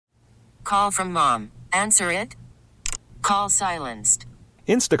call from mom. Answer it. Call silenced.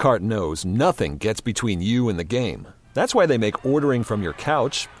 Instacart knows nothing gets between you and the game. That's why they make ordering from your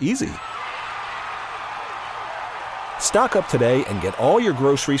couch easy. Stock up today and get all your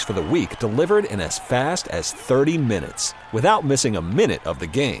groceries for the week delivered in as fast as 30 minutes without missing a minute of the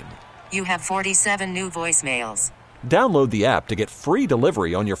game. You have 47 new voicemails. Download the app to get free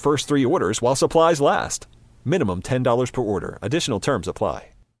delivery on your first 3 orders while supplies last. Minimum $10 per order. Additional terms apply.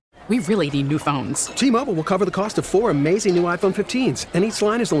 We really need new phones. T-Mobile will cover the cost of 4 amazing new iPhone 15s, and each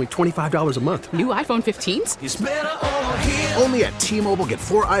line is only $25 a month. New iPhone 15s? It's better over here. Only at T-Mobile, get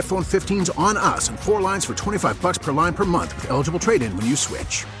 4 iPhone 15s on us and 4 lines for $25 per line per month with eligible trade-in when you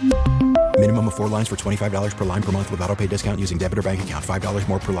switch. Minimum of 4 lines for $25 per line per month with autopay discount using debit or bank account. $5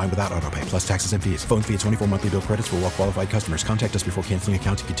 more per line without autopay, plus taxes and fees. Phone fee at 24 monthly bill credits for well-qualified customers. Contact us before canceling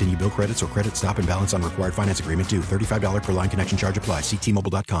account to continue bill credits or credit stop and balance on required finance agreement due. $35 per line connection charge applies. See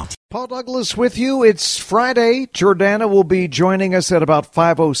T-Mobile.com. Paul Douglas with you. It's Friday. Jordana will be joining us at about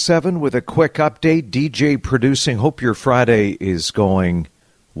 5:07 with a quick update. DJ producing. Hope your Friday is going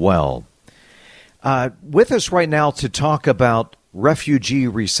well. With us right now to talk about refugee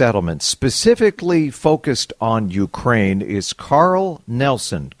resettlement, specifically focused on Ukraine, is Carl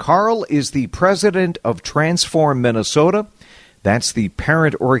Nelson. Carl is the president of Transform Minnesota. That's the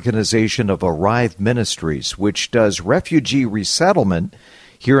parent organization of Arrive Ministries, which does refugee resettlement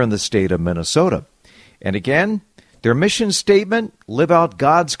here in the state of Minnesota. And again, their mission statement, live out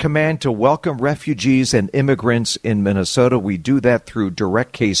God's command to welcome refugees and immigrants in Minnesota. We do that through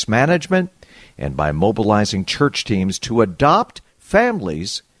direct case management and by mobilizing church teams to adopt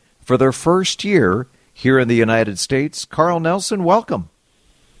families for their first year here in the United States. Carl Nelson, welcome.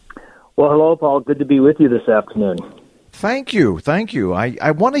 Well, hello, Paul. Good to be with you this afternoon. Thank you. Thank you.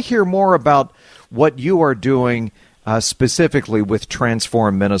 I want to hear more about what you are doing specifically with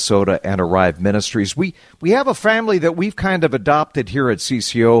Transform Minnesota and Arrive Ministries. We have a family that we've kind of adopted here at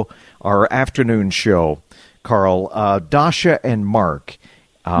CCO, our afternoon show, Carl, Dasha and Mark.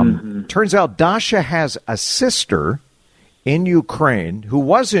 Turns out Dasha has a sister in Ukraine who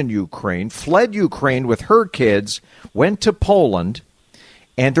was in Ukraine, fled Ukraine with her kids, went to Poland,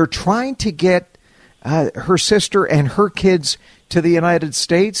 and they're trying to get her sister and her kids to the United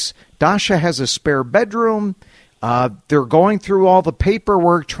States. Dasha has a spare bedroom. They're going through all the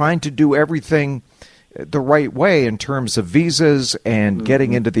paperwork, trying to do everything the right way in terms of visas and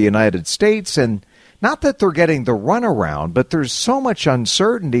getting into the United States. And not that they're getting the runaround, but there's so much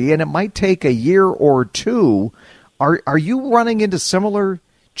uncertainty, and it might take a year or two. Are you running into similar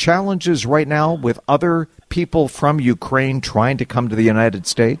challenges right now with other people from Ukraine trying to come to the United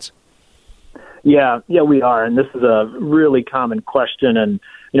States? Yeah, we are. And this is a really common question. And,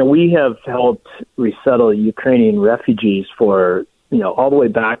 we have helped resettle Ukrainian refugees for, all the way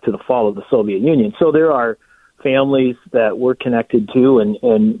back to the fall of the Soviet Union. So there are families that we're connected to,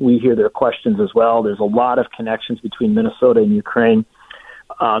 and we hear their questions as well. There's a lot of connections between Minnesota and Ukraine.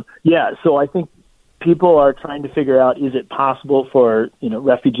 So I think people are trying to figure out, is it possible for,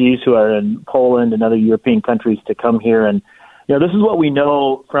 refugees who are in Poland and other European countries to come here? And, this is what we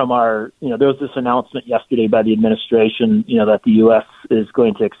know from our, there was this announcement yesterday by the administration, that the U.S. is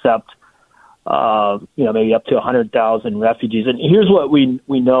going to accept, maybe up to 100,000 refugees. And here's what we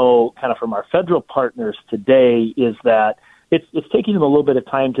know kind of from our federal partners today is that it's taking them a little bit of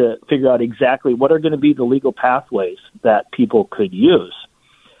time to figure out exactly what are going to be the legal pathways that people could use.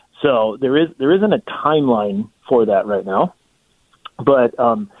 So there isn't a timeline for that right now, but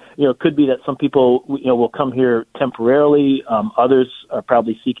it could be that some people will come here temporarily. Others are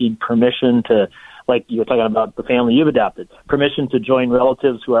probably seeking permission to, like you were talking about the family you've adopted, permission to join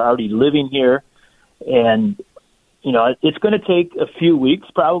relatives who are already living here. And it's going to take a few weeks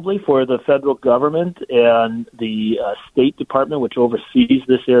probably for the federal government and the State Department, which oversees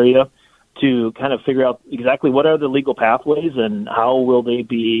this area, to kind of figure out exactly what are the legal pathways and how are we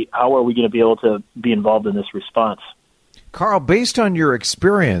going to be able to be involved in this response. Carl, based on your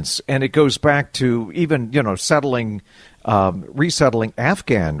experience, and it goes back to even, resettling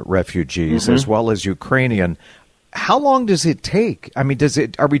Afghan refugees as well as Ukrainian, how long does it take? I mean,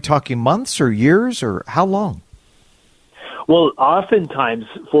 are we talking months or years, or how long? Well, oftentimes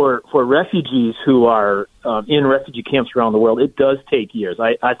for refugees who are in refugee camps around the world, it does take years.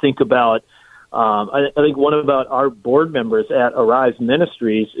 I think about I think one about our board members at Arrive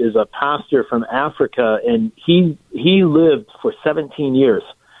Ministries is a pastor from Africa, and he lived for 17 years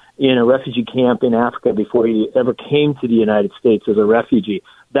in a refugee camp in Africa before he ever came to the United States as a refugee.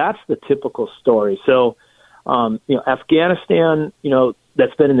 That's the typical story. So, Afghanistan,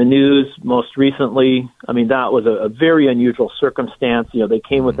 that's been in the news most recently. I mean, that was a very unusual circumstance. They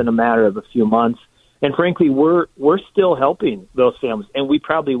came within a matter of a few months. And frankly, we're still helping those families, and we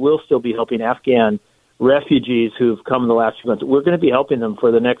probably will still be helping Afghan refugees who've come in the last few months. We're going to be helping them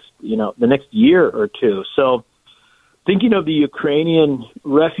for the next year or two. So thinking of the Ukrainian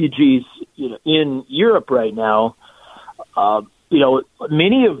refugees in Europe right now,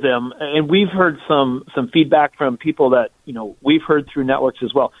 many of them, and we've heard some feedback from people that, we've heard through networks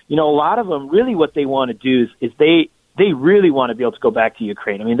as well. A lot of them really what they want to do is they really want to be able to go back to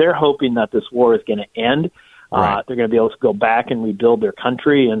Ukraine. I mean, they're hoping that this war is going to end. Right. They're going to be able to go back and rebuild their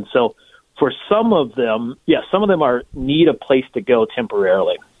country. And so for some of them, some of them need a place to go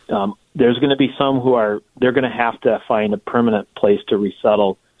temporarily. There's going to be some they're going to have to find a permanent place to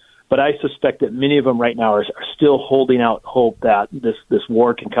resettle. But I suspect that many of them right now are still holding out hope that this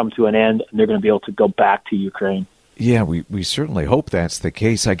war can come to an end and they're going to be able to go back to Ukraine. Yeah, we certainly hope that's the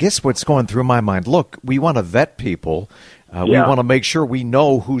case. I guess what's going through my mind, look, we want to vet people. We want to make sure we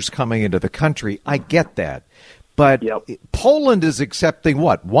know who's coming into the country. I get that. But Poland is accepting,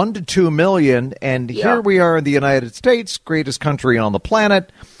 1 to 2 million, and here we are in the United States, greatest country on the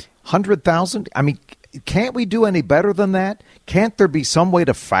planet, 100,000. I mean, can't we do any better than that? Can't there be some way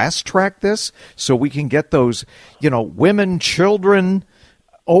to fast-track this so we can get those, women, children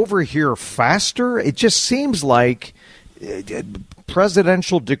over here faster? It just seems like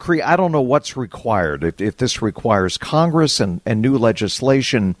presidential decree. I don't know what's required, if this requires Congress and new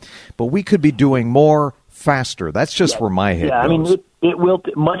legislation, but we could be doing more faster. That's just where my head goes. I mean, it will.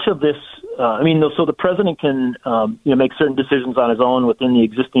 Much of this, so the president can, make certain decisions on his own within the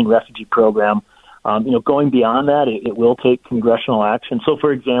existing refugee program. Going beyond that, it will take congressional action. So,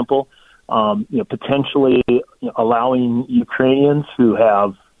 for example, potentially allowing Ukrainians who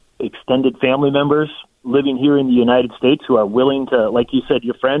have extended family members living here in the United States who are willing to, like you said,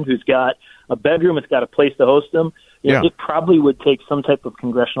 your friend who's got a bedroom, it's got a place to host them. It probably would take some type of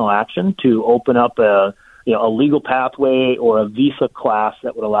congressional action to open up a legal pathway or a visa class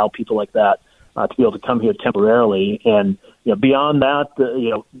that would allow people like that to be able to come here temporarily. And beyond that,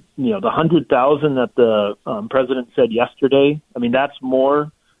 the 100,000 that the president said yesterday, I mean, that's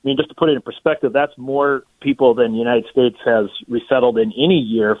more. I mean, just to put it in perspective, that's more people than the United States has resettled in any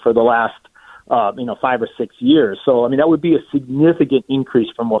year for the last 5 or 6 years. So, I mean, that would be a significant increase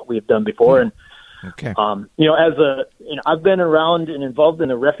from what we have done before. And okay. I've been around and involved in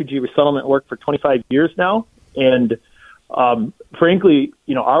the refugee resettlement work for 25 years now, and frankly,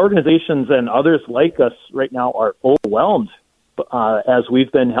 our organizations and others like us right now are overwhelmed as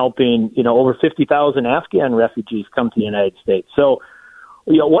we've been helping, over 50,000 Afghan refugees come to the United States. So,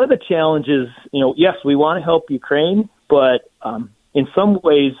 one of the challenges, yes, we want to help Ukraine, but in some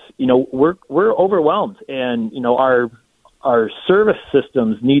ways, we're overwhelmed, and our service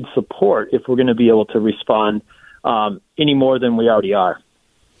systems need support if we're going to be able to respond any more than we already are.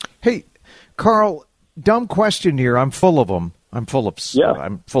 Hey, Carl, dumb question here. I'm full of them. I'm full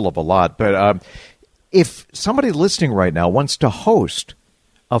of a lot. But if somebody listening right now wants to host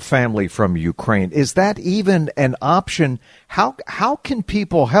a family from Ukraine, is that even an option? How can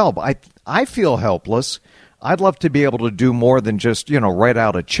people help? I feel helpless. I'd love to be able to do more than just, write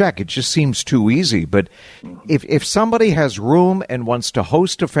out a check. It just seems too easy. But if somebody has room and wants to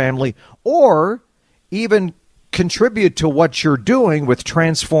host a family or even contribute to what you're doing with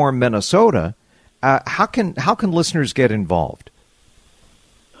Transform Minnesota, how can listeners get involved?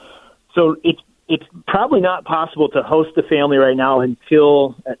 So it's probably not possible to host a family right now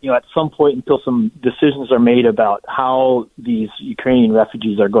until, at some point, until some decisions are made about how these Ukrainian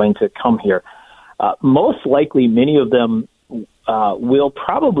refugees are going to come here. Most likely, many of them will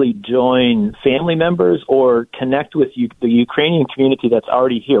probably join family members or connect with the Ukrainian community that's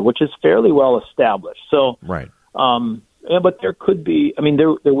already here, which is fairly well established. So, right. But there could be,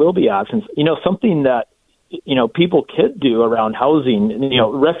 there will be options. Something that, people could do around housing.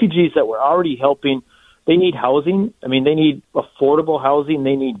 Refugees that we're already helping, they need housing. They need affordable housing.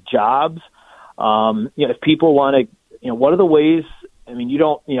 They need jobs. If people want to, what are the ways? We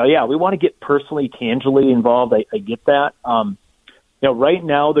want to get personally, tangibly involved. I get that. Right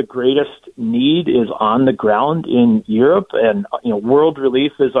now the greatest need is on the ground in Europe, and, World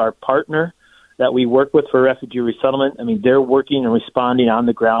Relief is our partner that we work with for refugee resettlement. They're working and responding on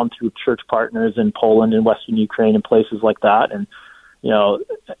the ground through church partners in Poland and Western Ukraine and places like that. And,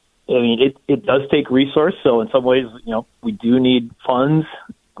 it does take resource. So in some ways, we do need funds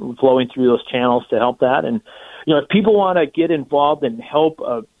flowing through those channels to help that. And, if people want to get involved and help,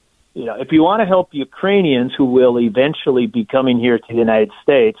 if you want to help Ukrainians who will eventually be coming here to the United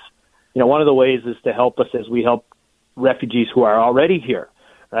States, one of the ways is to help us as we help refugees who are already here,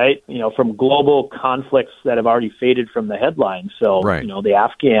 right? From global conflicts that have already faded from the headlines. So, right. The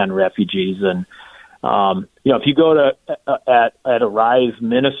Afghan refugees. And, if you go to at Arrive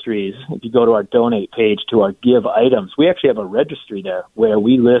Ministries, if you go to our donate page to our give items, we actually have a registry there where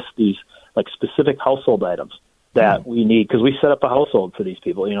we list these like specific household items that we need, because we set up a household for these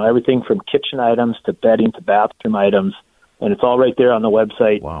people, everything from kitchen items to bedding to bathroom items, and it's all right there on the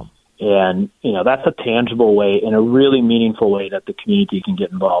website. Wow. And, that's a tangible way and a really meaningful way that the community can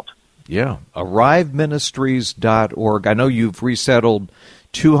get involved. Yeah. ArriveMinistries.org. I know you've resettled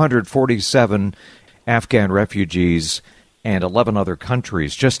 247 Afghan refugees and 11 other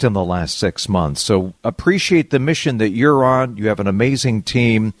countries just in the last 6 months. So appreciate the mission that you're on. You have an amazing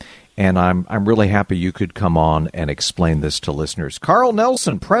team, and I'm really happy you could come on and explain this to listeners. Carl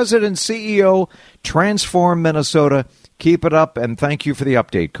Nelson, President, CEO, Transform Minnesota. Keep it up, and thank you for the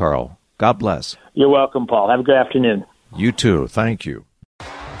update, Carl. God bless. You're welcome, Paul. Have a good afternoon. You too. Thank you.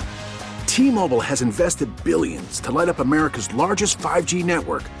 T-Mobile has invested billions to light up America's largest 5G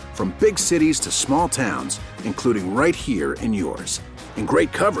network, from big cities to small towns, including right here in yours. And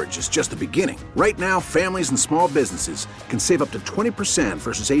great coverage is just the beginning. Right now, families and small businesses can save up to 20%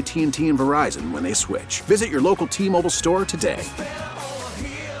 versus AT&T and Verizon when they switch. Visit your local T-Mobile store today.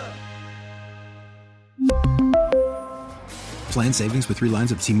 Plan savings with 3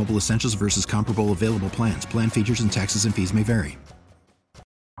 lines of T-Mobile Essentials versus comparable available plans. Plan features and taxes and fees may vary.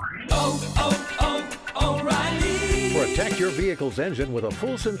 Protect your vehicle's engine with a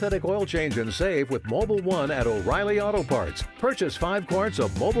full synthetic oil change and save with Mobile One at O'Reilly Auto Parts. Purchase 5 quarts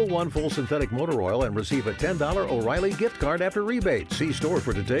of Mobile One full synthetic motor oil and receive a $10 O'Reilly gift card after rebate. See store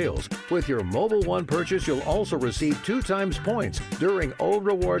for details. With your Mobile One purchase, you'll also receive 2 times points during O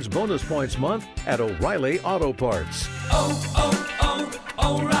Rewards Bonus Points Month at O'Reilly Auto Parts.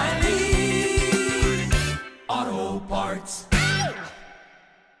 O'Reilly Auto Parts.